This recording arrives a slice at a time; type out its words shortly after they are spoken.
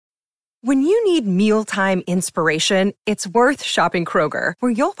When you need mealtime inspiration, it's worth shopping Kroger,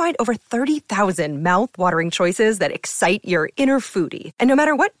 where you'll find over 30,000 mouth-watering choices that excite your inner foodie. And no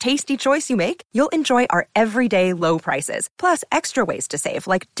matter what tasty choice you make, you'll enjoy our everyday low prices, plus extra ways to save,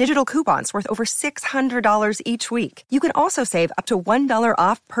 like digital coupons worth over $600 each week. You can also save up to $1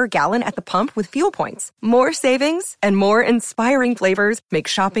 off per gallon at the pump with fuel points. More savings and more inspiring flavors make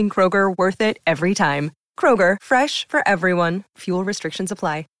shopping Kroger worth it every time. Kroger, fresh for everyone. Fuel restrictions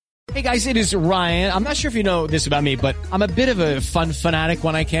apply. Hey guys, it is Ryan. I'm not sure if you know this about me, but I'm a bit of a fun fanatic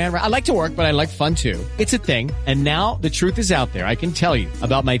when I can. I like to work, but I like fun too. It's a thing. And now the truth is out there. I can tell you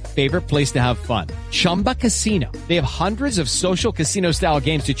about my favorite place to have fun. Chumba Casino. They have hundreds of social casino style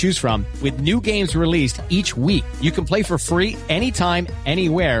games to choose from with new games released each week. You can play for free anytime,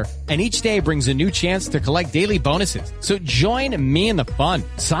 anywhere. And each day brings a new chance to collect daily bonuses. So join me in the fun.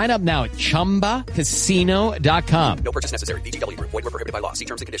 Sign up now at ChumbaCasino.com. No purchase necessary. VGW Group. Void where prohibited by law. See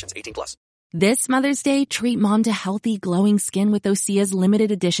terms and conditions. 18+. This Mother's Day, treat mom to healthy, glowing skin with Osea's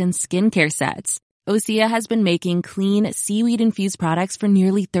limited edition skincare sets. Osea has been making clean, seaweed-infused products for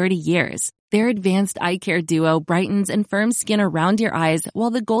nearly 30 years. Their advanced eye care duo brightens and firms skin around your eyes, while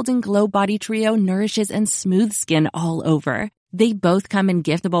the Golden Glow Body Trio nourishes and smooths skin all over. They both come in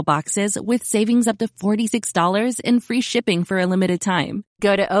giftable boxes with savings up to $46 and free shipping for a limited time.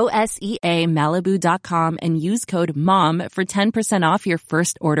 Go to OSEAMalibu.com and use code MOM for 10% off your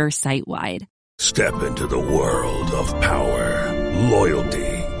first order site-wide. Step into the world of power, loyalty,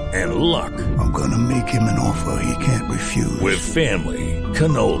 and luck. I'm gonna make him an offer he can't refuse. With family,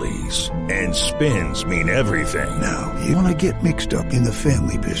 cannolis, and spins mean everything. Now, you wanna get mixed up in the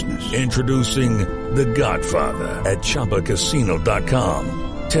family business. Introducing The Godfather at ChumbaCasino.com.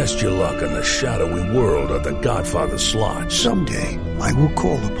 Test your luck in the shadowy world of The Godfather slot. Someday, I will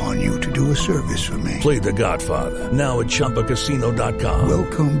call upon you to do a service for me. Play The Godfather now at ChumbaCasino.com.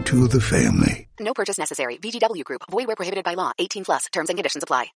 Welcome to the family. No purchase necessary. VGW Group. Void where prohibited by law. 18+. Terms and conditions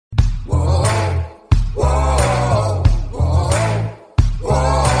apply. Whoa, whoa, whoa,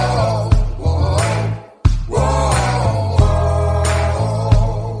 whoa, whoa, whoa.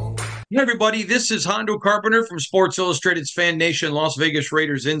 Hey everybody, this is Hondo Carpenter from Sports Illustrated's Fan Nation Las Vegas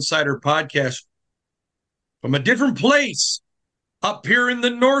Raiders Insider Podcast. From a different place, up here in the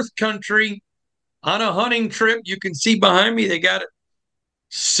North Country, on a hunting trip. You can see behind me, they got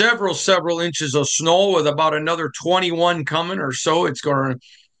several inches of snow with about another 21 coming or so. It's going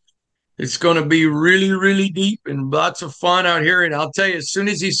to be really deep and lots of fun out here. And I'll tell you, as soon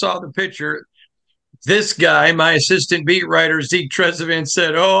as he saw the picture, this guy, my assistant beat writer, Zeke Trezevan,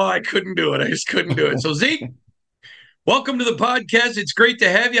 said, "Oh, I couldn't do it. I just couldn't do it." So Zeke, welcome to the podcast. It's great to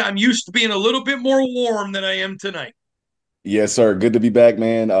have you. I'm used to being a little bit more warm than I am tonight. Yes, sir. Good to be back,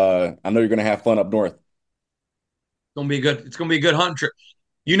 man. I know you're going to have fun up north. It's going to be a good hunting trip.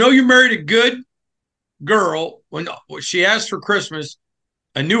 You know, you married a good girl when she asked for Christmas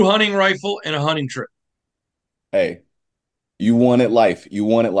a new hunting rifle and a hunting trip. Hey, you wanted life.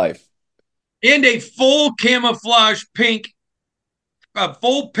 And a full pink camouflage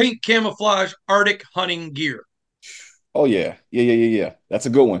Arctic hunting gear. Oh, yeah. Yeah. That's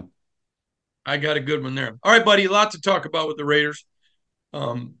a good one. I got a good one there. All right, buddy, a lot to talk about with the Raiders.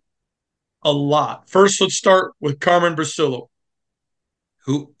 A lot. First, let's start with Carmen Bricillio,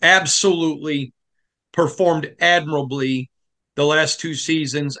 who absolutely performed admirably the last two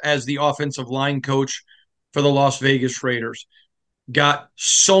seasons as the offensive line coach for the Las Vegas Raiders. Got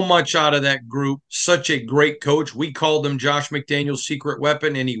so much out of that group. Such a great coach. We called him Josh McDaniel's secret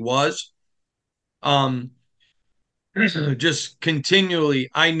weapon, and he was. Just continually,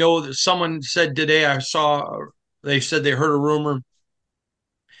 I know that someone said today, they said they heard a rumor.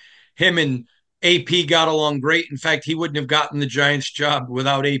 Him and AP got along great. In fact, he wouldn't have gotten the Giants job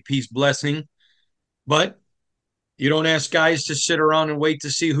without AP's blessing. But you don't ask guys to sit around and wait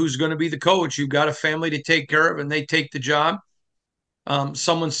to see who's going to be the coach. You've got a family to take care of, and they take the job.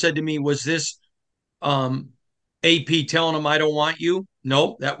 Someone said to me, was this AP telling him I don't want you?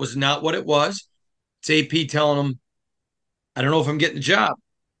 No, that was not what it was. It's AP telling him, I don't know if I'm getting the job.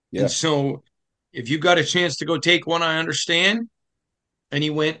 Yeah. And so if you got a chance to go take one, I understand. And he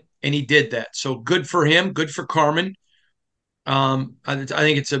went and he did that. So good for him. Good for Carmen. I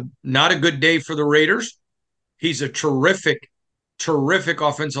think it's not a good day for the Raiders. He's a terrific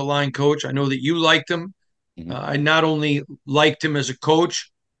offensive line coach. I know that you liked him. Mm-hmm. I not only liked him as a coach,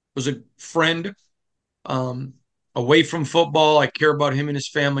 was a friend away from football. I care about him and his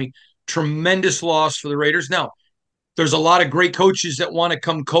family. Tremendous loss for the Raiders. Now, there's a lot of great coaches that want to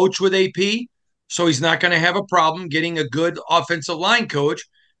come coach with AP, so he's not going to have a problem getting a good offensive line coach.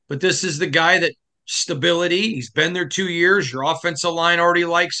 But this is the guy that stability. He's been there 2 years. Your offensive line already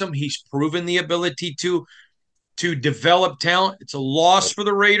likes him. He's proven the ability to develop talent. It's a loss for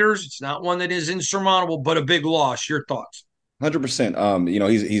the Raiders. It's not one that is insurmountable, but a big loss. Your thoughts?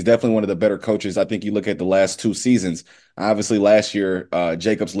 100%. He's definitely one of the better coaches. I think you look at the last 2 seasons. Obviously, last year,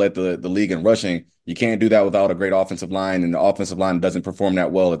 Jacobs led the league in rushing. You can't do that without a great offensive line, and the offensive line doesn't perform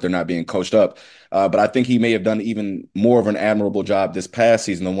that well if they're not being coached up. But I think he may have done even more of an admirable job this past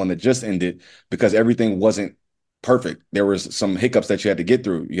season, the one that just ended, because everything wasn't perfect. There was some hiccups that you had to get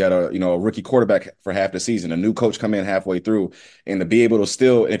through. You had a rookie quarterback for half the season, a new coach come in halfway through, and to be able to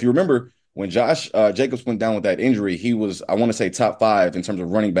still, and if you remember, when Josh Jacobs went down with that injury, he was, I want to say, top 5 in terms of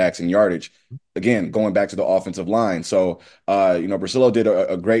running backs and yardage. Again, going back to the offensive line. So, Bricillio did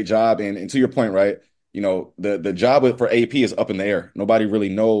a great job. And to your point, right, the job for AP is up in the air. Nobody really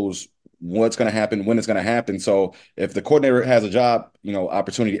knows what's going to happen, when it's going to happen. So if the coordinator has a job,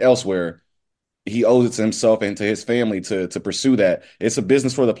 opportunity elsewhere, he owes it to himself and to his family to pursue that. It's a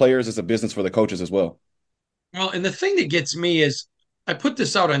business for the players. It's a business for the coaches as well. Well, and the thing that gets me is I put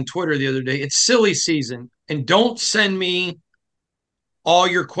this out on Twitter the other day. It's silly season, and don't send me all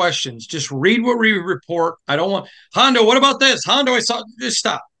your questions. Just read what we report. I don't want Hondo. What about this? Hondo, I saw. Just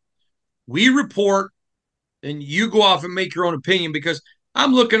stop. We report, and you go off and make your own opinion because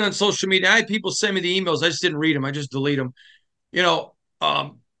I'm looking on social media. I had people send me the emails. I just didn't read them. I just delete them.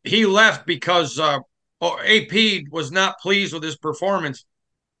 He left because AP was not pleased with his performance.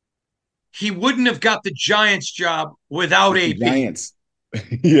 He wouldn't have got the Giants job without It's the AP. Giants.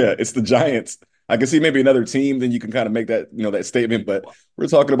 Yeah, it's the Giants. I can see maybe another team, then you can kind of make that, that statement. But we're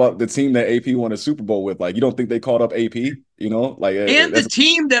talking about the team that AP won a Super Bowl with. Like, you don't think they called up AP? And the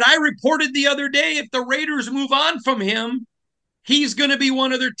team that I reported the other day, if the Raiders move on from him, he's going to be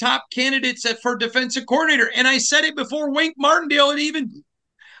one of their top candidates for defensive coordinator. And I said it before Wink Martindale and even,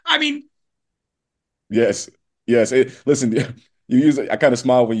 yes. Listen, I kind of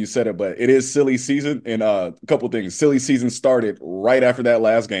smiled when you said it, but it is silly season. And a couple of things. Silly season started right after that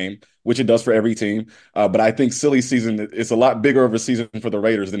last game, which it does for every team. But I think silly season, it's a lot bigger of a season for the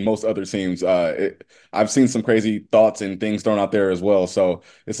Raiders than most other teams. I've seen some crazy thoughts and things thrown out there as well. So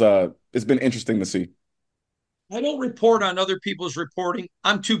it's been interesting to see. I don't report on other people's reporting.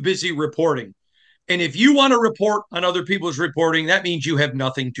 I'm too busy reporting. And if you want to report on other people's reporting, that means you have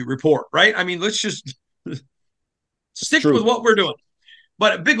nothing to report, right? Let's just stick with what we're doing.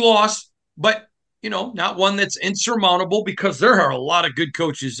 But a big loss, but not one that's insurmountable because there are a lot of good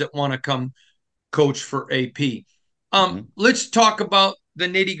coaches that want to come coach for AP. Let's talk about the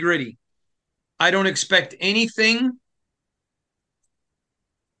nitty-gritty. I don't expect anything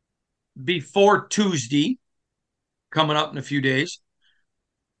before Tuesday, coming up in a few days.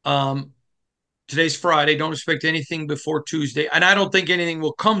 Today's Friday. Don't expect anything before Tuesday. And I don't think anything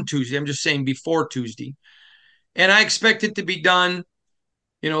will come Tuesday. I'm just saying before Tuesday. And I expect it to be done,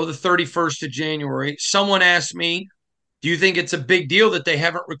 the 31st of January. Someone asked me, do you think it's a big deal that they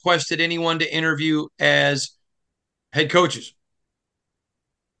haven't requested anyone to interview as head coaches?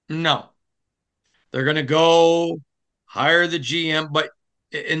 No. They're going to go hire the GM. But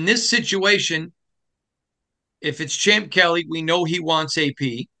in this situation, if it's Champ Kelly, we know he wants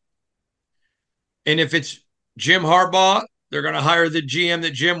AP. And if it's Jim Harbaugh, they're going to hire the GM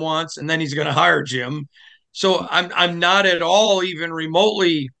that Jim wants, and then he's going to hire Jim. So I'm not at all even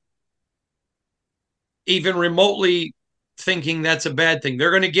remotely thinking that's a bad thing. They're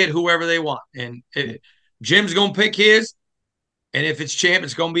going to get whoever they want. And Jim's going to pick his, and if it's Champ,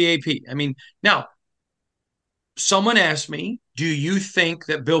 it's going to be AP. Now, someone asked me, do you think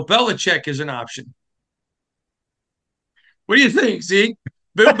that Bill Belichick is an option? What do you think, Zeke?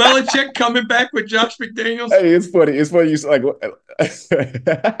 Bill Belichick coming back with Josh McDaniels? Hey, it's funny. It's funny.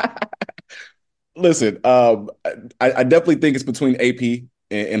 Listen, I definitely think it's between AP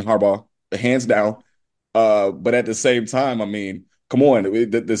and Harbaugh, hands down. But at the same time, come on.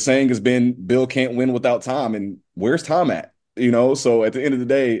 The saying has been Bill can't win without Tom, and where's Tom at? So at the end of the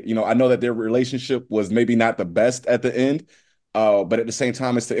day, I know that their relationship was maybe not the best at the end. But at the same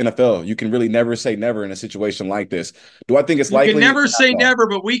time, it's the NFL. You can really never say never in a situation like this. Do I think it's likely? You can never say never,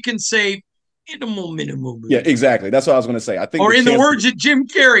 but we can say minimum. Yeah, exactly. That's what I was going to say. I think, or in the words of Jim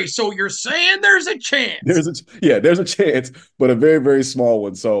Carrey, so you're saying there's a chance. There's a chance, but a very, very small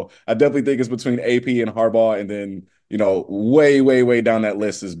one. So I definitely think it's between AP and Harbaugh, and then way, way, way down that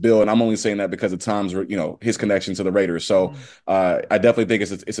list is Bill. And I'm only saying that because of Tom's, his connection to the Raiders. So I definitely think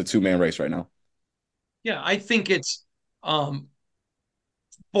it's a two-man race right now. Yeah, I think it's 40%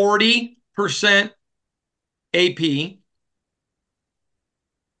 AP,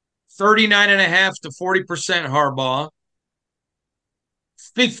 39.5 to 40% Harbaugh,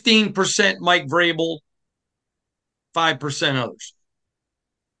 15% Mike Vrabel, 5% others.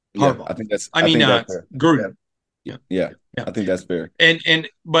 Yeah, Harbaugh. I think that's fair. Gruden. Yeah. Yeah. Yeah. I think that's fair.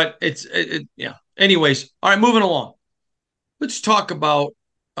 But yeah. Anyways, all right, moving along. Let's talk about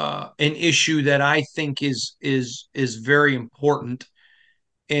an issue that I think is very important,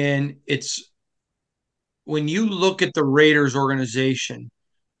 and it's when you look at the Raiders organization,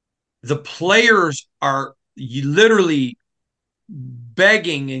 the players are literally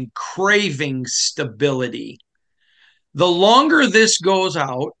begging and craving stability. The longer this goes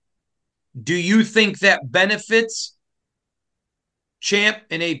out, do you think that benefits Champ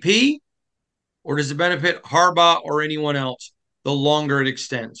and AP, or does it benefit Harbaugh or anyone else the longer it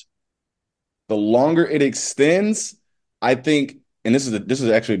extends? The longer it extends, I think, and this is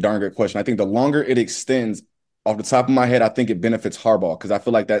actually a darn good question. I think the longer it extends, off the top of my head, I think it benefits Harbaugh because I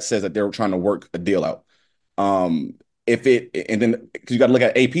feel like that says that they're trying to work a deal out. If it and then because you got to look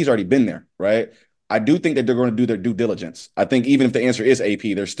at AP's already been there, right? I do think that they're going to do their due diligence. I think even if the answer is AP,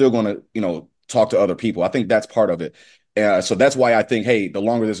 they're still going to talk to other people. I think that's part of it. So that's why I think, hey, the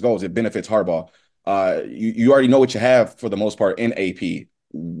longer this goes, it benefits Harbaugh. You already know what you have for the most part in AP.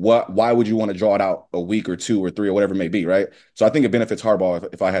 Why would you want to draw it out a week or two or three or whatever it may be, right? So I think it benefits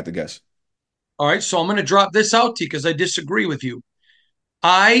Harbaugh if I had to guess. All right, so I'm going to drop this out to you because I disagree with you.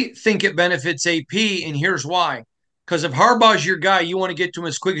 I think it benefits AP, and here's why. Because if Harbaugh's your guy, you want to get to him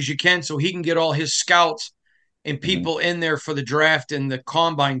as quick as you can so he can get all his scouts and people in there for the draft and the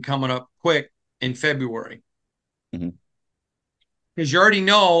combine coming up quick in February. Because you already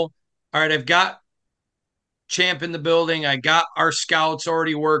know, all right, I've got Champ in the building. I got our scouts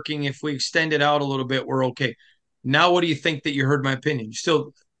already working. If we extend it out a little bit, we're okay. Now, what do you think that you heard my opinion? You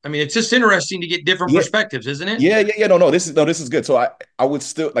still, I mean, it's just interesting to get different perspectives, isn't it? Yeah. No, this is good. So I would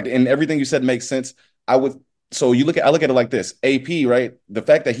still like, and everything you said makes sense. I look at it like this. AP, right? The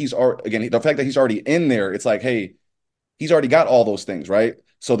fact that he's already in there, it's like, hey, he's already got all those things, right?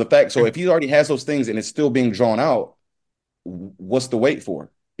 So if he already has those things and it's still being drawn out, what's the wait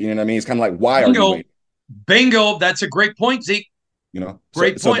for? You know what I mean? It's kind of like, why are you waiting? Bingo. That's a great point, Zeke.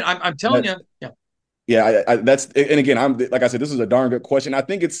 Great point. I'm telling you. Yeah. Yeah, that's, and again, I'm like I said, this is a darn good question. I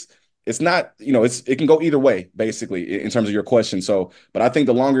think it's not, it can go either way, basically, in terms of your question. So, but I think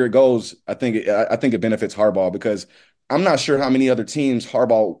the longer it goes, I think it benefits Harbaugh because I'm not sure how many other teams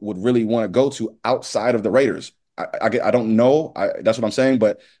Harbaugh would really want to go to outside of the Raiders. I don't know. That's what I'm saying,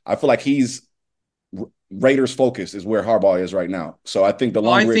 but I feel like he's Raiders focused is where Harbaugh is right now. So I think the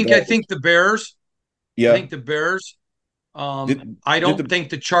longer it goes, I think the Bears. Yeah. I think the Bears. I don't think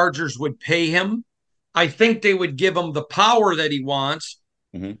the Chargers would pay him. I think they would give him the power that he wants.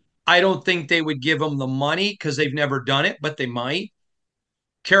 I don't think they would give him the money because they've never done it, but they might.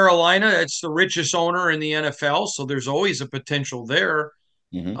 Carolina, that's the richest owner in the NFL, so there's always a potential there.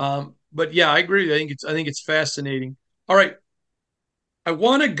 But yeah, I agree. I think it's fascinating. All right, I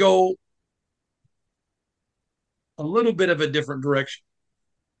want to go a little bit of a different direction.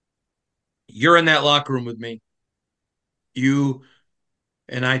 You're in that locker room with me. You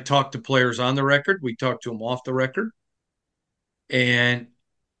and I talk to players on the record. We talk to them off the record. And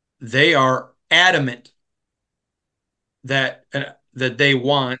they are adamant that they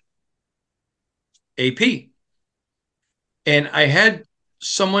want AP. And I had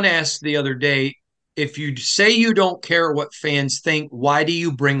someone ask the other day, if you say you don't care what fans think, why do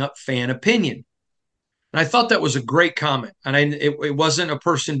you bring up fan opinion? And I thought that was a great comment. And it wasn't a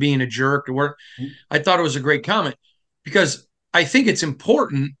person being a jerk. I thought it was a great comment because I think it's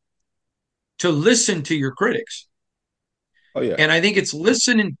important to listen to your critics. Oh, yeah. And I think it's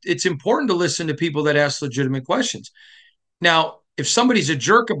important to listen to people that ask legitimate questions. Now, if somebody's a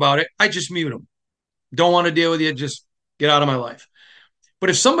jerk about it, I just mute them. Don't want to deal with you. Just get out of my life. But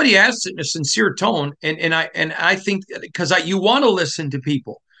if somebody asks it in a sincere tone, and I think because you want to listen to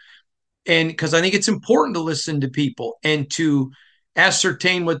people, and because I think it's important to listen to people and to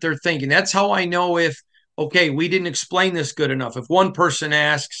ascertain what they're thinking. That's how I know if, okay, we didn't explain this good enough. If one person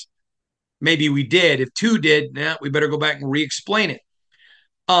asks, maybe we did. If two did, we better go back and re-explain it.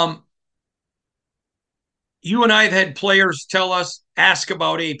 You and I have had players ask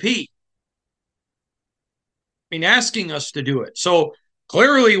about AP. I mean, asking us to do it. So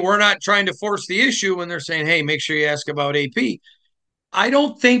clearly we're not trying to force the issue when they're saying, hey, make sure you ask about AP. I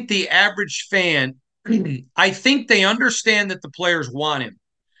don't think the average fan, I think they understand that the players want him.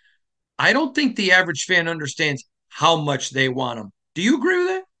 I don't think the average fan understands how much they want him. Do you agree with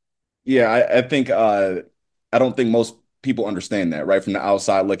that? Yeah, I think I don't think most people understand that, right? From the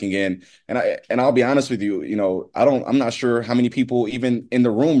outside looking in. And I'll be honest with you, I'm not sure how many people even in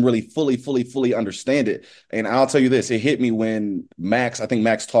the room really fully understand it. And I'll tell you this, it hit me when I think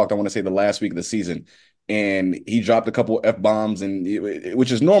Max talked, I want to say the last week of the season, and he dropped a couple F-bombs,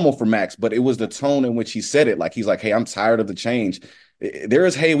 which is normal for Max, but it was the tone in which he said it. Like, he's like, hey, I'm tired of the change. There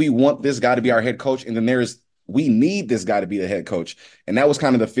is, hey, we want this guy to be our head coach. And then there's, we need this guy to be the head coach. And that was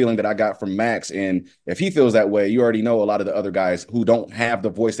kind of the feeling that I got from Max. And if he feels that way, you already know a lot of the other guys who don't have the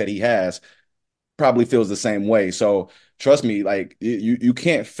voice that he has probably feels the same way. So trust me, like, you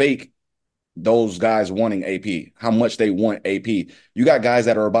can't fake those guys wanting AP, how much they want AP. You got guys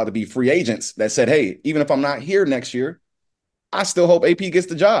that are about to be free agents that said, hey, even if I'm not here next year, I still hope AP gets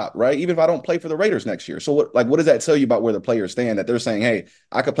the job, right? Even if I don't play for the Raiders next year. So what does that tell you about where the players stand, that they're saying, hey,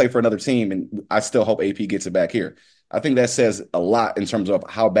 I could play for another team and I still hope AP gets it back here? I think that says a lot in terms of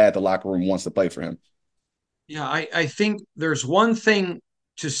how bad the locker room wants to play for him. Yeah, I think there's one thing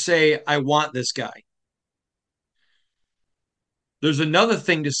to say, I want this guy. There's another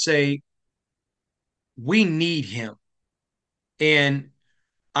thing to say, we need him. And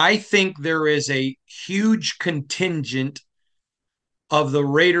I think there is a huge contingent of the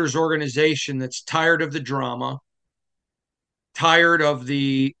Raiders organization that's tired of the drama, tired of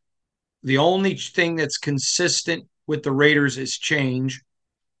the only thing that's consistent with the Raiders is change,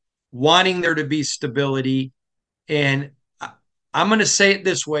 wanting there to be stability. And I'm going to say it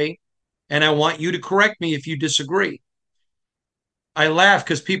this way, and I want you to correct me if you disagree. I laugh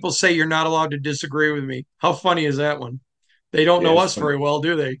because people say you're not allowed to disagree with me. How funny is that one? They don't Yeah, know it's us funny. very well,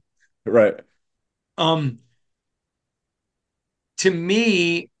 do they? Right. Um, to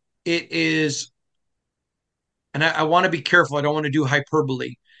me, it is, and I want to be careful. I don't want to do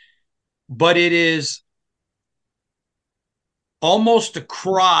hyperbole, but it is almost a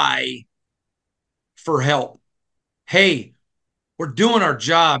cry for help. Hey, we're doing our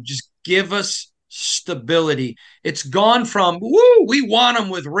job. Just give us stability. It's gone from, woo, we want them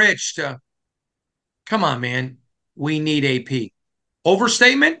with Rich to, come on, man, we need AP.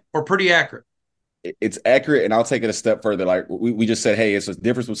 Overstatement or pretty accurate? It's accurate, and I'll take it a step further. Like we just said, hey, it's a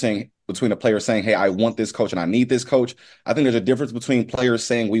difference between a player saying, hey, I want this coach and I need this coach. I think there's a difference between players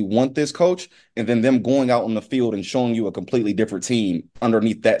saying we want this coach and then them going out on the field and showing you a completely different team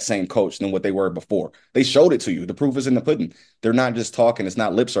underneath that same coach than what they were before. They showed it to you. The proof is in the pudding. They're not just talking. It's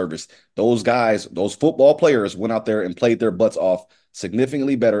not lip service. Those guys, those football players went out there and played their butts off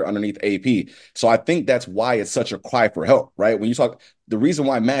significantly better underneath AP. So I think that's why it's such a cry for help, right? When you talk, the reason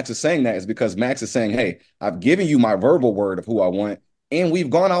why Max is saying that is because Max is saying, hey, I've given you my verbal word of who I want, and we've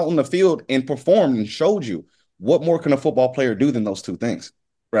gone out on the field and performed and showed you. What more can a football player do than those two things,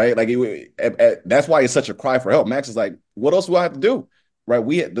 right? Like that's why it's such a cry for help. Max is like, what else do I have to do,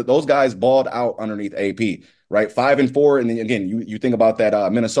 right? Those guys balled out underneath AP, right? 5-4, and then again, you think about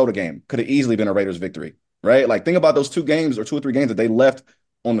that Minnesota game, could have easily been a Raiders victory, right? Like, think about those 2 games or 2 or 3 games that they left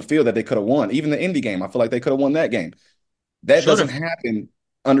on the field that they could have won. Even the Indy game, I feel like they could have won that game. That Should doesn't have. happen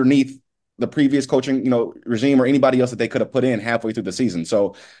underneath the previous coaching, regime or anybody else that they could have put in halfway through the season.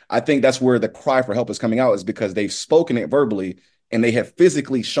 So I think that's where the cry for help is coming out, is because they've spoken it verbally and they have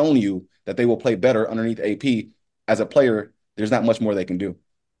physically shown you that they will play better underneath AP. As a player, there's not much more they can do.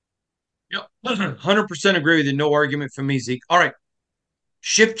 Yep. 100% agree with you. No argument from me, Zeke. All right.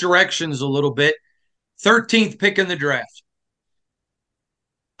 Shift directions a little bit. 13th pick in the draft.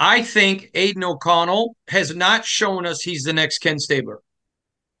 I think Aiden O'Connell has not shown us he's the next Ken Stabler,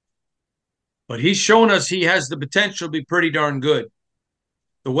 but he's shown us he has the potential to be pretty darn good.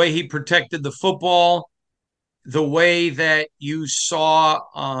 The way he protected the football, the way that you saw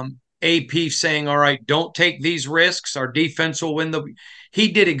AP saying, all right, don't take these risks. Our defense will win. He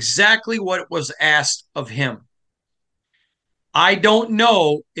did exactly what was asked of him. I don't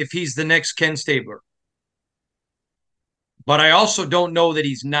know if he's the next Ken Stabler, but I also don't know that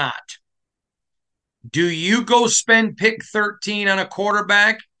he's not. Do you go spend pick 13 on a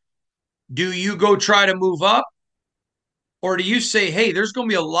quarterback? Do you go try to move up? Or do you say, hey, there's going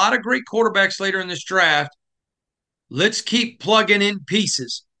to be a lot of great quarterbacks later in this draft. Let's keep plugging in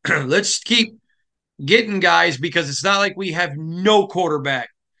pieces. Let's keep getting guys, because it's not like we have no quarterback.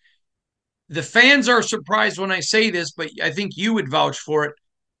 The fans are surprised when I say this, but I think you would vouch for it.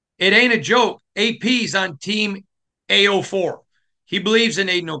 It ain't a joke. AP's on team AO4. He believes in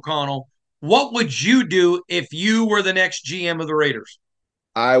Aiden O'Connell. What would you do if you were the next GM of the Raiders?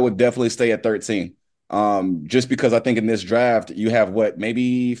 I would definitely stay at 13. Just because I think in this draft, you have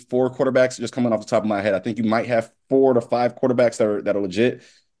maybe 4 quarterbacks, just coming off the top of my head. I think you might have 4 to 5 quarterbacks that are legit,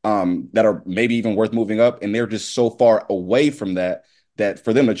 that are maybe even worth moving up. And they're just so far away from that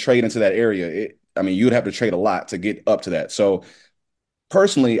for them to trade into that area. I mean, you'd have to trade a lot to get up to that. So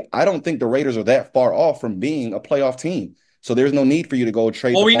personally, I don't think the Raiders are that far off from being a playoff team. So there's no need for you to go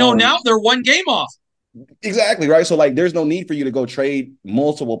trade Well, the we know farm. now they're one game off. Exactly, right? So like there's no need for you to go trade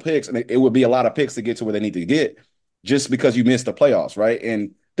multiple picks, and it would be a lot of picks to get to where they need to get just because you missed the playoffs, right?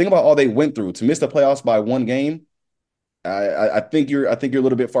 And think about all they went through to miss the playoffs by one game. I think you're a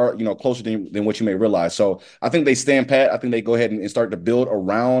little bit far, closer than what you may realize. So I think they stand pat. I think they go ahead and start to build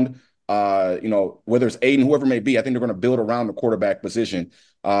around whether it's Aiden, whoever it may be. I think they're going to build around the quarterback position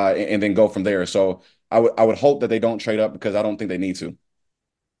and then go from there. So I would hope that they don't trade up because I don't think they need to.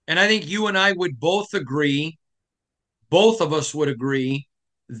 And I think you and I would both agree, both of us would agree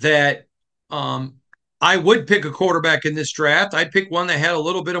that I would pick a quarterback in this draft. I'd pick one that had a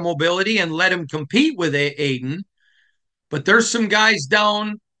little bit of mobility and let him compete with Aiden. But there's some guys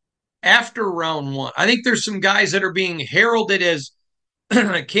down after round one. I think there's some guys that are being heralded as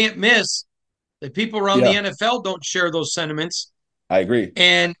can't miss. The people around the Yeah, NFL don't share those sentiments. I agree.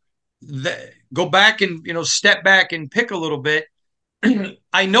 And go back and step back and pick a little bit.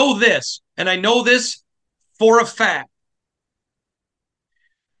 I know this, and I know this for a fact.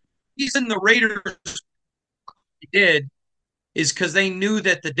 The reason the Raiders did is because they knew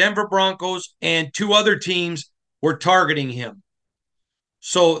that the Denver Broncos and two other teams were targeting him.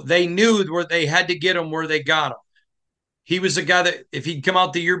 So they knew where they had to get him where they got him. He was a guy that, if he'd come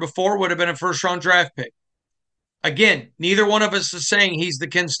out the year before, would have been a first-round draft pick. Again, neither one of us is saying he's the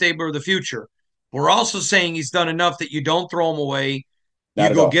Ken Stabler of the future. We're also saying he's done enough that you don't throw him away. Not You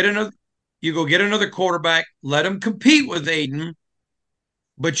at go all. get another. You go get another quarterback. Let him compete with Aiden,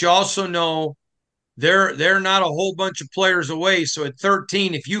 but you also know they're not a whole bunch of players away. So at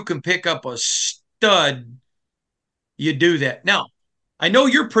 13, if you can pick up a stud, you do that. Now, I know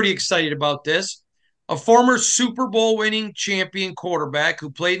you're pretty excited about this. A former Super Bowl winning champion quarterback who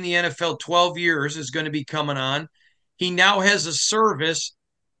played in the NFL 12 years is going to be coming on. He now has a service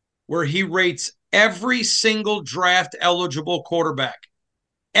where he rates every single draft eligible quarterback,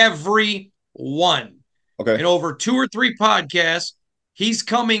 every one. Okay. And over 2 or 3 podcasts, he's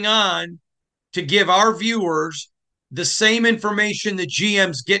coming on to give our viewers the same information the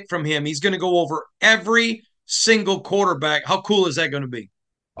GMs get from him. He's going to go over every single quarterback. How cool is that going to be?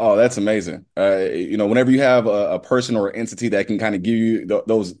 Oh, that's amazing. Whenever you have a person or entity that can kind of give you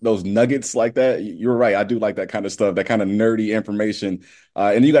those nuggets like that, you're right. I do like that kind of stuff, that kind of nerdy information.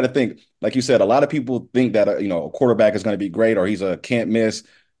 And you got to think, like you said, a lot of people think that a quarterback is going to be great or he's a can't miss,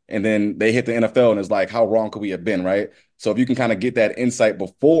 and then they hit the NFL and it's like, how wrong could we have been, right? So if you can kind of get that insight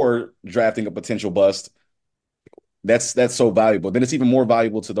before drafting a potential bust, that's so valuable. Then it's even more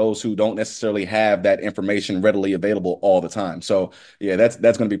valuable to those who don't necessarily have that information readily available all the time. So yeah, that's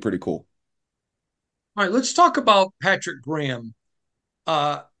going to be pretty cool. All right, let's talk about Patrick Graham.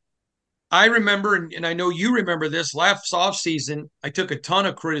 Uh, I remember, and I know you remember this, last offseason, I took a ton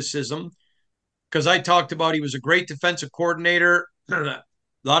of criticism because I talked about he was a great defensive coordinator. A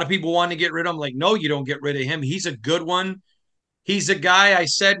lot of people wanted to get rid of him. Like, no, you don't get rid of him. He's a good one. He's a guy I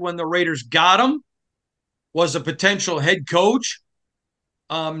said when the Raiders got him was a potential head coach.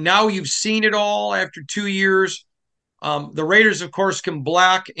 Now you've seen it all after 2 years. The Raiders, of course, can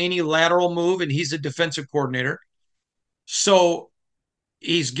block any lateral move, and he's a defensive coordinator. So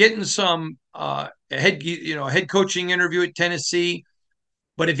he's getting some head coaching interview at Tennessee.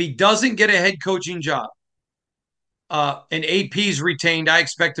 But if he doesn't get a head coaching job and AP's retained, I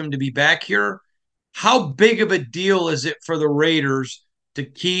expect him to be back here. How big of a deal is it for the Raiders to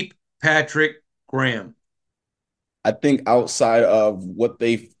keep Patrick Graham? I think outside of what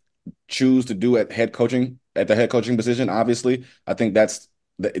they choose to do at the head coaching position, obviously, I think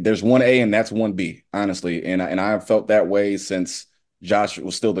there's one A and that's one B, honestly. And I've felt that way since Josh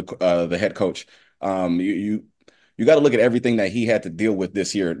was still the head coach. You got to look at everything that he had to deal with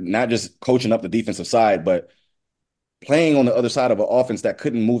this year, not just coaching up the defensive side, but playing on the other side of an offense that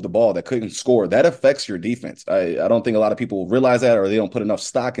couldn't move the ball, that couldn't score. That affects your defense. I don't think a lot of people realize that or they don't put enough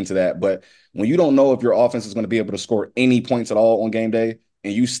stock into that. But when you don't know if your offense is going to be able to score any points at all on game day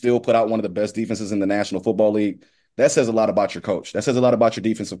and you still put out one of the best defenses in the National Football League, that says a lot about your coach. That says a lot about your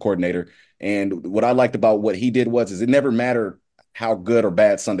defensive coordinator. And what I liked about what he did is it never mattered how good or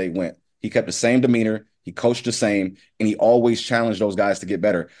bad Sunday went. He kept the same demeanor. He coached the same, and he always challenged those guys to get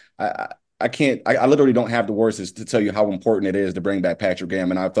better. I literally don't have the words to tell you how important it is to bring back Patrick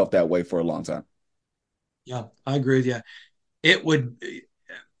Graham, and I felt that way for a long time. Yeah, I agree with you. It would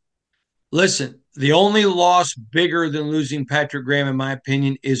listen. The only loss bigger than losing Patrick Graham, in my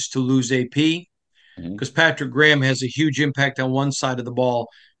opinion, is to lose AP because Patrick Graham has a huge impact on one side of the ball.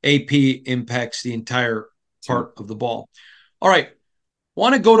 AP impacts the entire part of the ball. All right,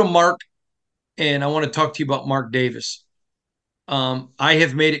 want to go to Mark and I want to talk to you about Mark Davis. I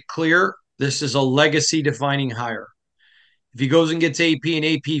have made it clear this is a legacy defining hire. If he goes and gets AP and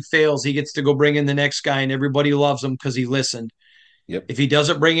AP fails, he gets to go bring in the next guy, and everybody loves him because he listened. Yep. If he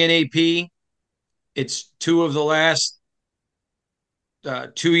doesn't bring in AP, it's two of the last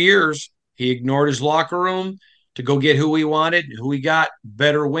 2 years. He ignored his locker room to go get who he wanted, who he got,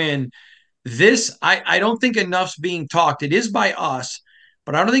 better win. This, I don't think enough's being talked. It is by us,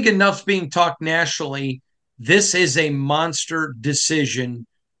 but I don't think enough's being talked nationally. This is a monster decision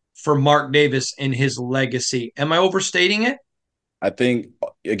for Mark Davis and his legacy. Am I overstating it? I think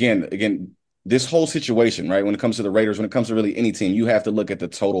again, this whole situation, right? When it comes to the Raiders, when it comes to really any team, you have to look at the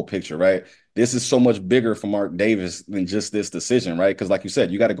total picture, right? This is so much bigger for Mark Davis than just this decision, right? Because, like you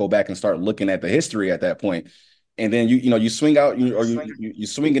said, you got to go back and start looking at the history at that point, and then you swing out, you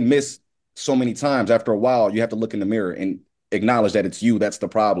swing and miss so many times. After a while, you have to look in the mirror and acknowledge that it's you that's the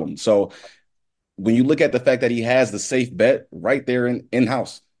problem. So when you look at the fact that he has the safe bet right there in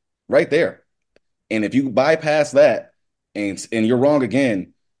house, right there, and if you bypass that and you're wrong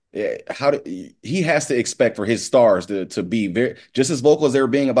again, he has to expect for his stars to be very just as vocal as they were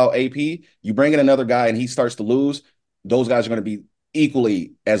being about AP. You bring in another guy and he starts to lose, those guys are going to be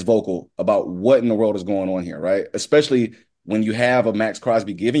equally as vocal about what in the world is going on here, right? Especially when you have a Max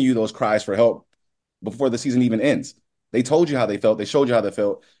Crosby giving you those cries for help before the season even ends. They told you how they felt. They showed you how they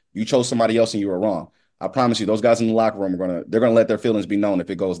felt. You chose somebody else and you were wrong. I promise you, those guys in the locker room they're gonna let their feelings be known if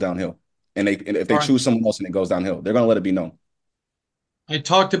it goes downhill. And if they choose someone else and it goes downhill, they're gonna let it be known. I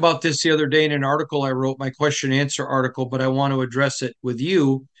talked about this the other day in an article I wrote, my question and answer article, but I want to address it with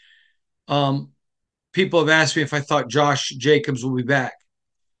you. Um, People have asked me if I thought Josh Jacobs will be back.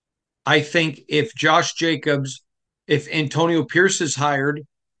 I think if Antonio Pierce is hired,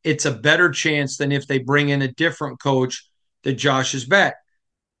 it's a better chance than if they bring in a different coach that Josh is back.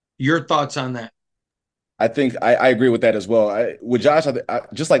 Your thoughts on that? I think I agree with that as well. With Josh,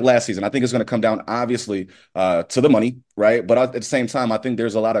 just like last season, I think it's going to come down obviously to the money, right? But at the same time, I think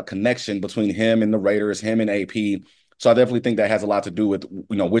there's a lot of connection between him and the Raiders, him and AP. So I definitely think that has a lot to do with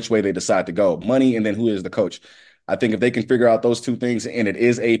which way they decide to go, money, and then who is the coach. I think if they can figure out those two things, and it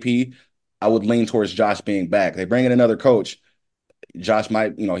is AP, I would lean towards Josh being back. They bring in another coach, Josh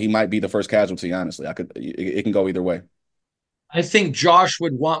might, he might be the first casualty. Honestly, it can go either way. I think Josh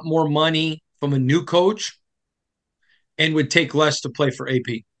would want more money from a new coach and would take less to play for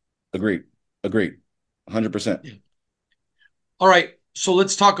AP. Agreed. 100%. Yeah. All right. So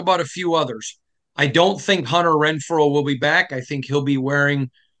let's talk about a few others. I don't think Hunter Renfrow will be back. I think he'll be wearing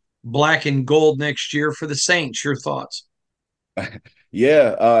black and gold next year for the Saints. Your thoughts?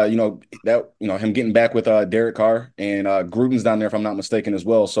 Yeah, him getting back with Derek Carr and Gruden's down there, if I'm not mistaken, as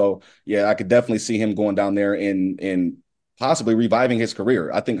well. So yeah, I could definitely see him going down there and possibly reviving his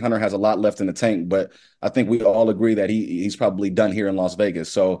career. I think Hunter has a lot left in the tank, but I think we all agree that he's probably done here in Las Vegas.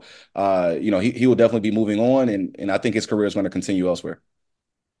 So he will definitely be moving on, and I think his career is going to continue elsewhere.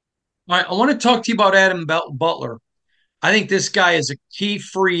 All right, I want to talk to you about Adam Butler. I think this guy is a key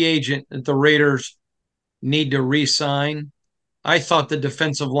free agent that the Raiders need to re-sign. I thought the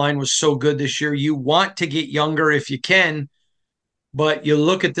defensive line was so good this year. You want to get younger if you can, but you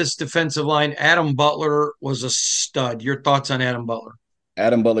look at this defensive line. Adam Butler was a stud. Your thoughts on Adam Butler?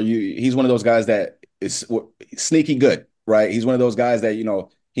 Adam Butler, he's one of those guys that is sneaky good, right? He's one of those guys that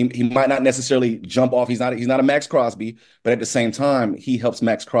he might not necessarily jump off. He's not a Max Crosby, but at the same time, he helps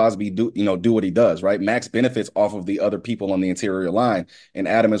Max Crosby do what he does, right? Max benefits off of the other people on the interior line, and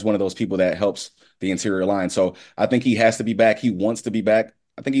Adam is one of those people that helps the interior line. So I think he has to be back. He wants to be back.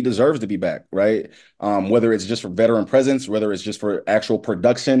 I think he deserves to be back, right? Whether it's just for veteran presence, whether it's just for actual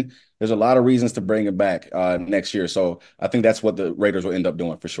production, there's a lot of reasons to bring him back next year. So I think that's what the Raiders will end up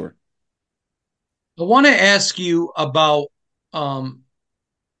doing for sure. I want to ask you about,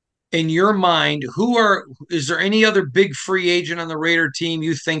 in your mind, is there any other big free agent on the Raider team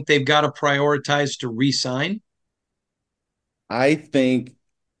you think they've got to prioritize to re-sign? I think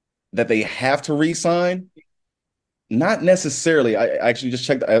that they have to re-sign. Not necessarily. I actually just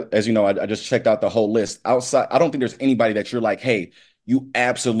checked, as you know, I just checked out the whole list. Outside, I don't think there's anybody that you're like, hey, you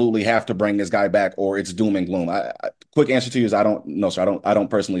absolutely have to bring this guy back or it's doom and gloom. Quick answer to you is I don't know, sir. I don't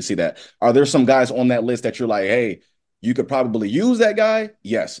personally see that. Are there some guys on that list that you're like, hey, you could probably use that guy?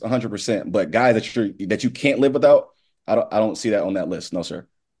 Yes, 100%. But guys that you can't live without, I don't see that on that list. No, sir.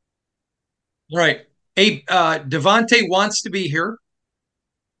 All right. Hey, Devontae wants to be here.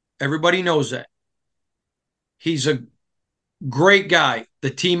 Everybody knows that. He's a great guy.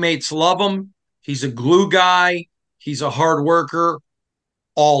 The teammates love him. He's a glue guy. He's a hard worker.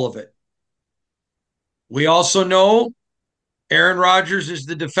 All of it. We also know, Aaron Rodgers is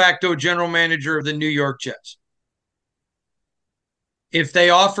the de facto general manager of the New York Jets. If they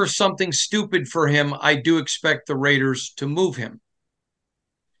offer something stupid for him, I do expect the Raiders to move him.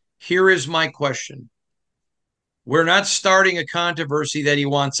 Here is my question. We're not starting a controversy that he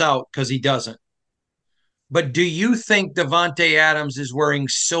wants out because he doesn't. But do you think Davante Adams is wearing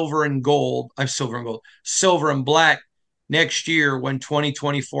silver and black next year when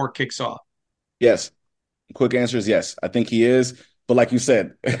 2024 kicks off? Yes. Quick answer is yes. I think he is. But like you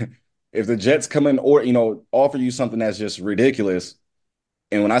said, if the Jets come in or, offer you something that's just ridiculous,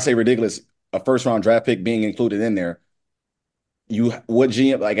 and when I say ridiculous, a first round draft pick being included in there, as a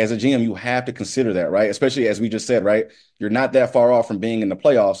GM, you have to consider that, right? Especially as we just said, right? You're not that far off from being in the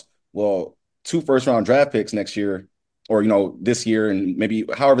playoffs. Well, 2 first round draft picks next year, or, this year, and maybe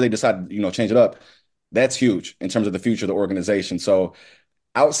however they decide, change it up. That's huge in terms of the future of the organization. So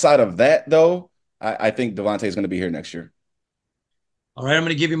outside of that, though, I think Davante is going to be here next year. All right, I'm going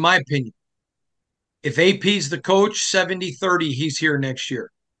to give you my opinion. If AP's the coach, 70-30, he's here next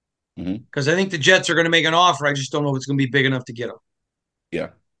year. Because I think the Jets are going to make an offer. I just don't know if it's going to be big enough to get him. Yeah.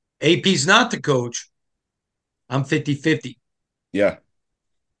 AP's not the coach. I'm 50-50. Yeah.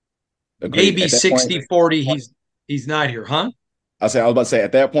 Agreed. Maybe 60-40, he's not here, huh? I was about to say,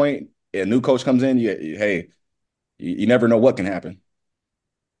 at that point, a new coach comes in, you never know what can happen.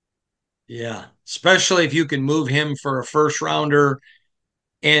 Yeah, especially if you can move him for a first rounder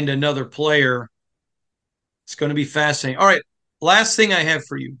and another player. It's going to be fascinating. All right, last thing I have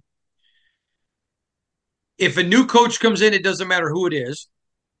for you. If a new coach comes in, it doesn't matter who it is.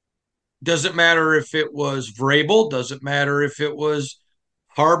 Doesn't matter if it was Vrabel. Doesn't matter if it was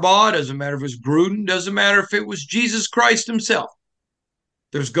Harbaugh. Doesn't matter if it was Gruden. Doesn't matter if it was Jesus Christ himself.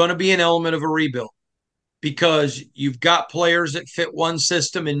 There's going to be an element of a rebuild because you've got players that fit one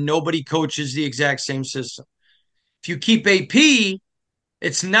system and nobody coaches the exact same system. If you keep AP,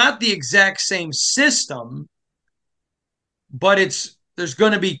 it's not the exact same system, but there's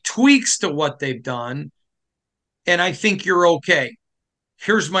going to be tweaks to what they've done, and I think you're okay.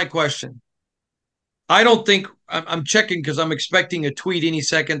 Here's my question. I don't think I'm checking because I'm expecting a tweet any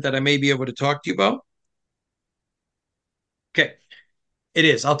second that I may be able to talk to you about. Okay. It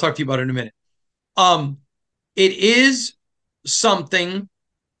is. I'll talk to you about it in a minute. It is something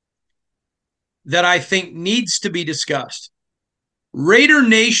that I think needs to be discussed. Raider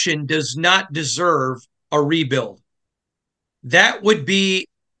Nation does not deserve a rebuild. That would be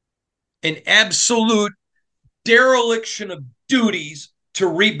an absolute dereliction of duties to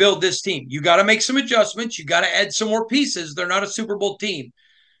rebuild this team. You got to make some adjustments. You got to add some more pieces. They're not a Super Bowl team.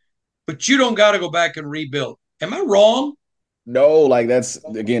 But you don't got to go back and rebuild. Am I wrong? No, that's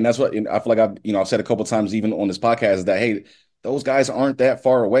what I feel like I've said a couple of times even on this podcast is that, hey, those guys aren't that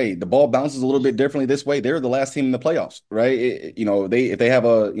far away. The ball bounces a little bit differently this way. They're the last team in the playoffs, right? If they have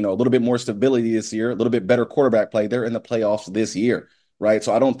a little bit more stability this year, a little bit better quarterback play, they're in the playoffs this year, right?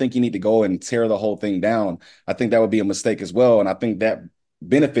 So I don't think you need to go and tear the whole thing down. I think that would be a mistake as well, and I think that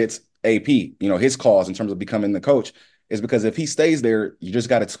benefits AP. His cause in terms of becoming the coach is because if he stays there, you just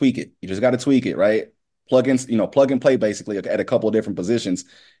got to tweak it. You just got to tweak it, right? Plug and play basically at a couple of different positions,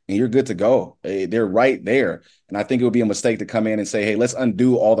 and you're good to go. They're right there. And I think it would be a mistake to come in and say, hey, let's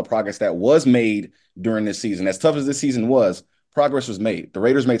undo all the progress that was made during this season. As tough as this season was, progress was made. The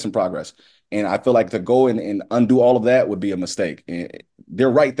Raiders made some progress. And I feel like to go and undo all of that would be a mistake. And they're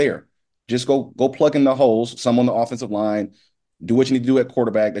right there. Just go plug in the holes, some on the offensive line, do what you need to do at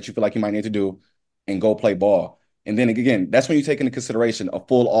quarterback that you feel like you might need to do, and go play ball. And then again, that's when you take into consideration a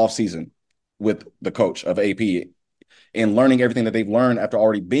full offseason with the coach of AP and learning everything that they've learned after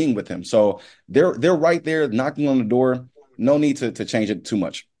already being with him. So they're right there knocking on the door. No need to change it too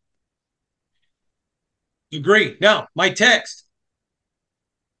much. Agree. Now, my text.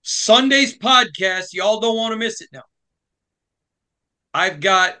 Sunday's podcast, y'all don't want to miss it now. I've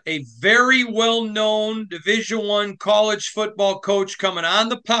got a very well-known Division I college football coach coming on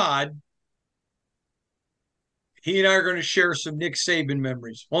the pod. He and I are going to share some Nick Saban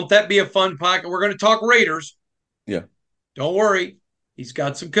memories. Won't that be a fun podcast? We're going to talk Raiders. Yeah. Don't worry. He's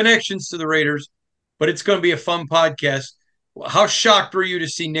got some connections to the Raiders, but it's going to be a fun podcast. How shocked were you to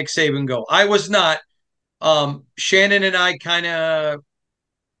see Nick Saban go? I was not. Shannon and I kind of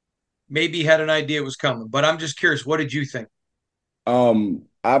maybe had an idea it was coming, but I'm just curious. What did you think?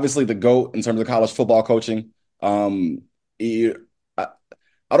 Obviously the GOAT in terms of college football coaching.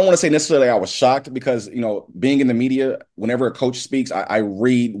 I don't want to say necessarily I was shocked because, being in the media, whenever a coach speaks, I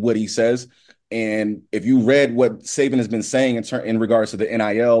read what he says. And if you read what Saban has been saying in regards to the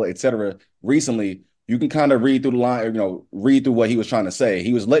NIL, et cetera, recently, you can kind of read through the line, read through what he was trying to say.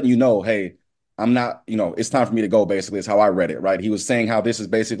 He was letting you know, hey, I'm not, it's time for me to go, basically, is how I read it, right? He was saying how this is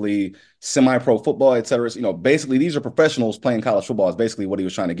basically semi-pro football, et cetera. Basically, these are professionals playing college football is basically what he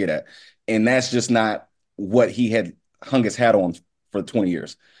was trying to get at. And that's just not what he had hung his hat on for 20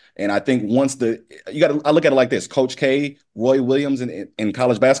 years. And I think I look at it like this: Coach K, Roy Williams in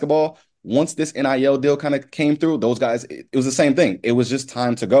college basketball, once this NIL deal kind of came through, those guys, it was the same thing. It was just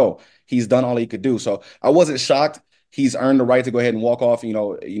time to go. He's done all he could do. So I wasn't shocked. He's earned the right to go ahead and walk off,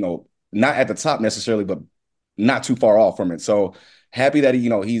 not at the top necessarily, but not too far off from it. So happy that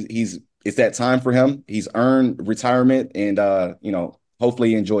it's that time for him. He's earned retirement, and hopefully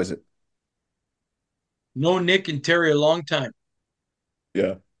he enjoys it. Known Nick and Terry a long time.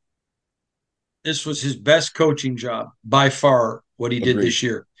 Yeah. This was his best coaching job by far, what he did this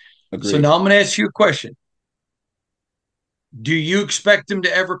year. Agreed. So now I'm going to ask you a question. Do you expect him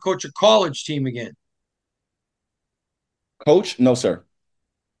to ever coach a college team again? Coach? No, sir.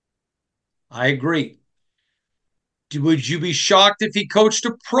 I agree. Would you be shocked if he coached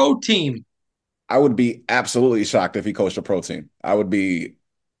a pro team? I would be absolutely shocked if he coached a pro team.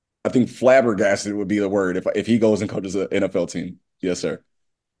 I think flabbergasted would be the word if he goes and coaches an NFL team. Yes, sir.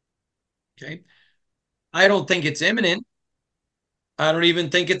 Okay. I don't think it's imminent. I don't even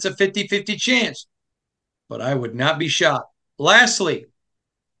think it's a 50-50 chance, but I would not be shocked. Lastly,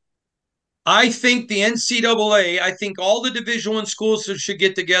 I think the NCAA, I think all the Division I schools should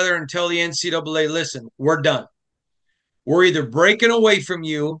get together and tell the NCAA, listen, we're done. We're either breaking away from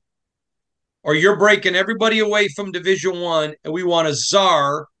you or you're breaking everybody away from Division I, and we want a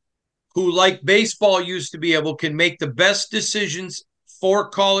czar who, like baseball used to be able, can make the best decisions for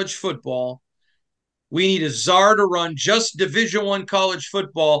college football. We need a czar to run just Division I college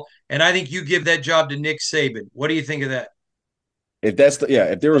football, and I think you give that job to Nick Saban. What do you think of that? If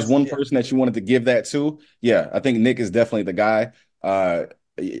there was one person that you wanted to give that to, I think Nick is definitely the guy.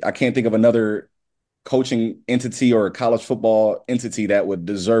 I can't think of another coaching entity or a college football entity that would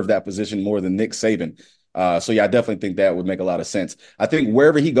deserve that position more than Nick Saban. I definitely think that would make a lot of sense. I think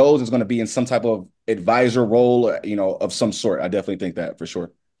wherever he goes is going to be in some type of advisor role, of some sort. I definitely think that for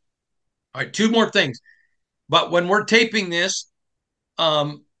sure. All right, two more things. But when we're taping this,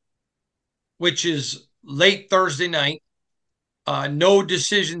 which is late Thursday night, no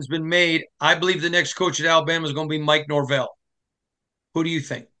decision's been made. I believe the next coach at Alabama is going to be Mike Norvell. Who do you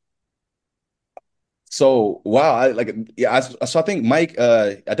think? So, wow. I think Mike,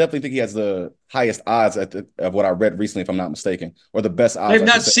 I definitely think he has the highest odds of what I read recently, if I'm not mistaken, or the best odds. I've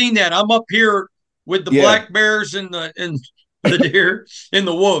not seen that. I'm up here with the black bears and the deer and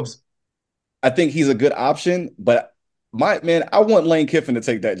the wolves. I think he's a good option, but I want Lane Kiffin to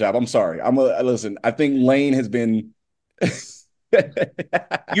take that job. I'm sorry. Listen, I think Lane has been.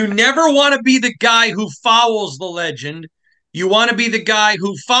 You never want to be the guy who fouls the legend. You want to be the guy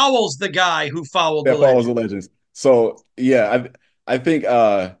who fouls the guy who fouled the legend. Follows the legends. So I think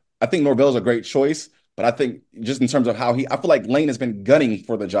Norvell's a great choice, but I think just in terms of I feel like Lane has been gunning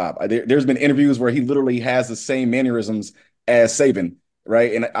for the job. There's been interviews where he literally has the same mannerisms as Saban,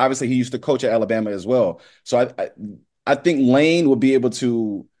 right? And obviously he used to coach at Alabama as well. So I think Lane will be able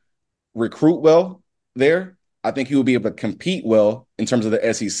to recruit well there. I think he will be able to compete well in terms of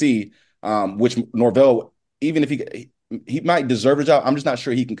the SEC, which Norvell, even if he might deserve a job, I'm just not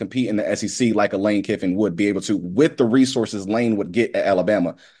sure he can compete in the SEC like a Lane Kiffin would be able to with the resources Lane would get at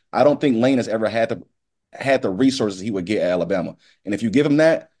Alabama. I don't think Lane has ever had the resources he would get at Alabama. And if you give him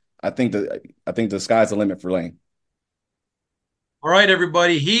that, I think the sky's the limit for Lane. All right,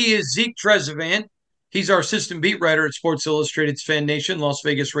 everybody. He is Zeke Trezevant. He's our assistant beat writer at Sports Illustrated's Fan Nation, Las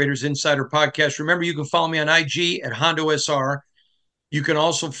Vegas Raiders Insider Podcast. Remember, you can follow me on IG at Hondo SR. You can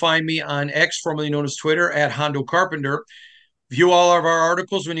also find me on X, formerly known as Twitter, at Hondo Carpenter. View all of our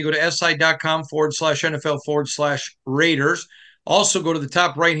articles when you go to si.com/NFL/Raiders. Also, go to the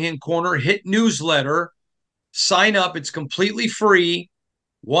top right-hand corner, hit newsletter, sign up. It's completely free,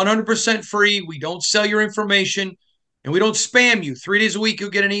 100% free. We don't sell your information, and we don't spam you. 3 days a week, you'll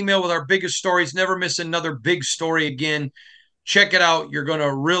get an email with our biggest stories. Never miss another big story again. Check it out. You're going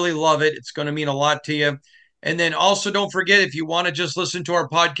to really love it. It's going to mean a lot to you. And then also don't forget, if you want to just listen to our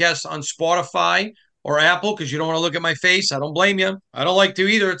podcast on Spotify or Apple because you don't want to look at my face, I don't blame you. I don't like to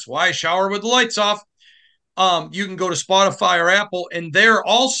either. It's why I shower with the lights off. You can go to Spotify or Apple. And there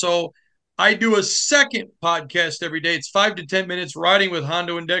also, I do a second podcast every day. It's 5 to 10 minutes, Riding with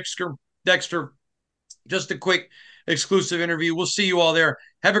Hondo and Dexter. Just a quick exclusive interview. We'll see you all there.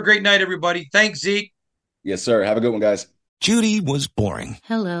 Have a great night, everybody. Thanks, Zeke. Yes, sir. Have a good one, guys. Judy was boring.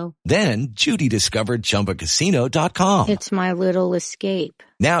 Hello. Then Judy discovered ChumbaCasino.com. It's my little escape.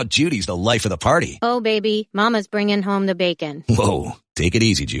 Now Judy's the life of the party. Oh, baby, mama's bringing home the bacon. Whoa, take it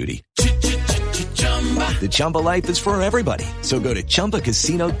easy, Judy. The Chumba life is for everybody. So go to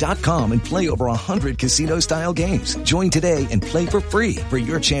ChumbaCasino.com and play over 100 casino-style games. Join today and play for free for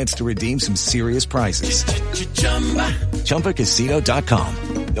your chance to redeem some serious prizes. ChumbaCasino.com.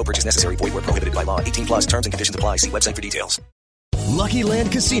 No purchase necessary. Void where prohibited by law. 18 plus terms and conditions apply. See website for details. Lucky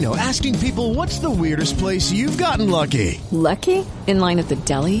Land Casino, asking people, what's the weirdest place you've gotten lucky? Lucky? In line at the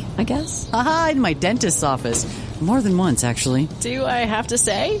deli, I guess? Aha, in my dentist's office. More than once, actually. Do I have to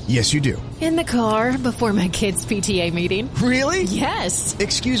say? Yes, you do. In the car before my kids' PTA meeting. Really? Yes.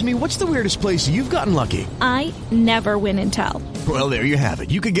 Excuse me, what's the weirdest place you've gotten lucky? I never win and tell. Well, there you have it.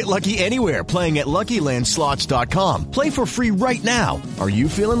 You can get lucky anywhere, playing at LuckyLandSlots.com. Play for free right now. Are you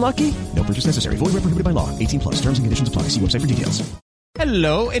feeling lucky? No purchase necessary. Void where prohibited by law. 18 plus. Terms and conditions apply. See website for details.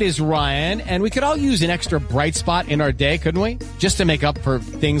 Hello, it is Ryan, and we could all use an extra bright spot in our day, couldn't we? Just to make up for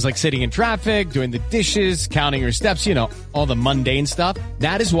things like sitting in traffic, doing the dishes, counting your steps, you know, all the mundane stuff.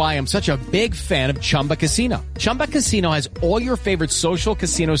 That is why I'm such a big fan of Chumba Casino. Chumba Casino has all your favorite social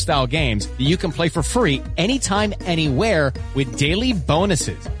casino-style games that you can play for free anytime, anywhere with daily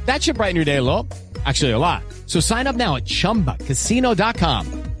bonuses. That should brighten your day a little. Actually, a lot. So sign up now at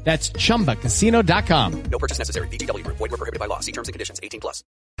ChumbaCasino.com. That's ChumbaCasino.com. No purchase necessary. VGW Group. Void where prohibited by law. See terms and conditions. 18 plus.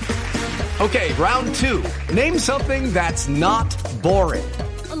 Okay, round two. Name something that's not boring.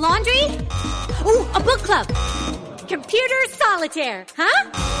 A laundry? Ooh, a book club. Computer solitaire,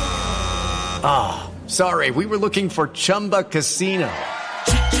 huh? Ah, oh, sorry. We were looking for Chumba Casino.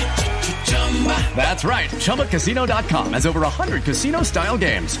 That's right. ChumbaCasino.com has over 100 casino-style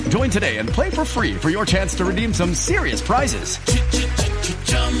games. Join today and play for free for your chance to redeem some serious prizes.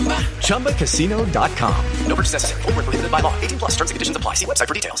 ChumbaCasino.com. No purchase necessary. Void where prohibited by law. 18 plus. Terms and conditions apply. See website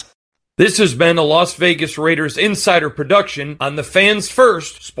for details. This has been a Las Vegas Raiders Insider production on the Fans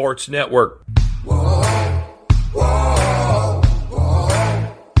First Sports Network. Whoa, whoa.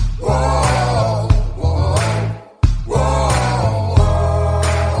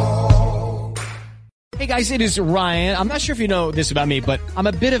 Hey guys, it is Ryan. I'm not sure if you know this about me, but I'm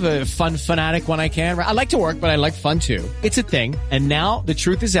a bit of a fun fanatic when I can. I like to work, but I like fun too. It's a thing. And now the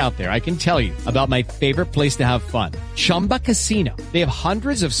truth is out there. I can tell you about my favorite place to have fun. Chumba Casino. They have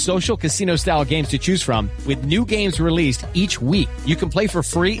hundreds of social casino style games to choose from with new games released each week. You can play for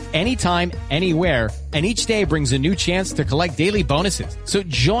free anytime, anywhere. And each day brings a new chance to collect daily bonuses. So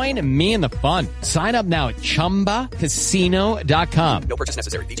join me in the fun. Sign up now at ChumbaCasino.com. No purchase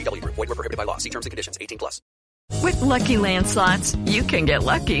necessary. VGW Group. Void where prohibited by law. See terms and conditions. 18 plus. With Lucky Land Slots, you can get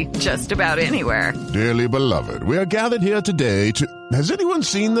lucky just about anywhere. Dearly beloved, we are gathered here today to... Has anyone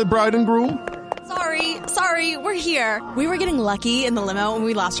seen the bride and groom? Sorry, we're here. We were getting lucky in the limo and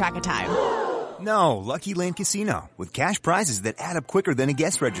we lost track of time. No, Lucky Land Casino. With cash prizes that add up quicker than a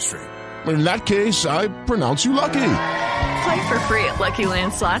guest registry. In that case, I pronounce you lucky. Play for free at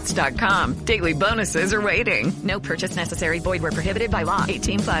LuckyLandSlots.com. Daily bonuses are waiting. No purchase necessary. Void where prohibited by law.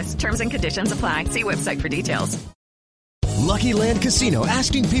 18 plus. Terms and conditions apply. See website for details. Lucky Land Casino,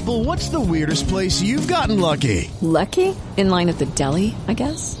 asking people, what's the weirdest place you've gotten lucky? Lucky? In line at the deli, I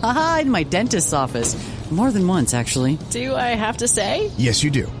guess? Aha, in my dentist's office. More than once, actually. Do I have to say? Yes,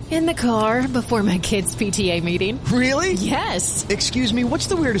 you do. In the car before my kids' PTA meeting. Really? Yes. Excuse me, what's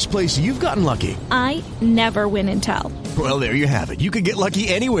the weirdest place you've gotten lucky? I never win and tell. Well, there you have it. You can get lucky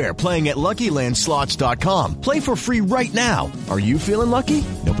anywhere, playing at LuckyLandSlots.com. Play for free right now. Are you feeling lucky?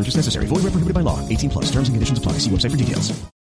 No purchase necessary. Void where prohibited by law. 18 plus. Terms and conditions apply. See website for details.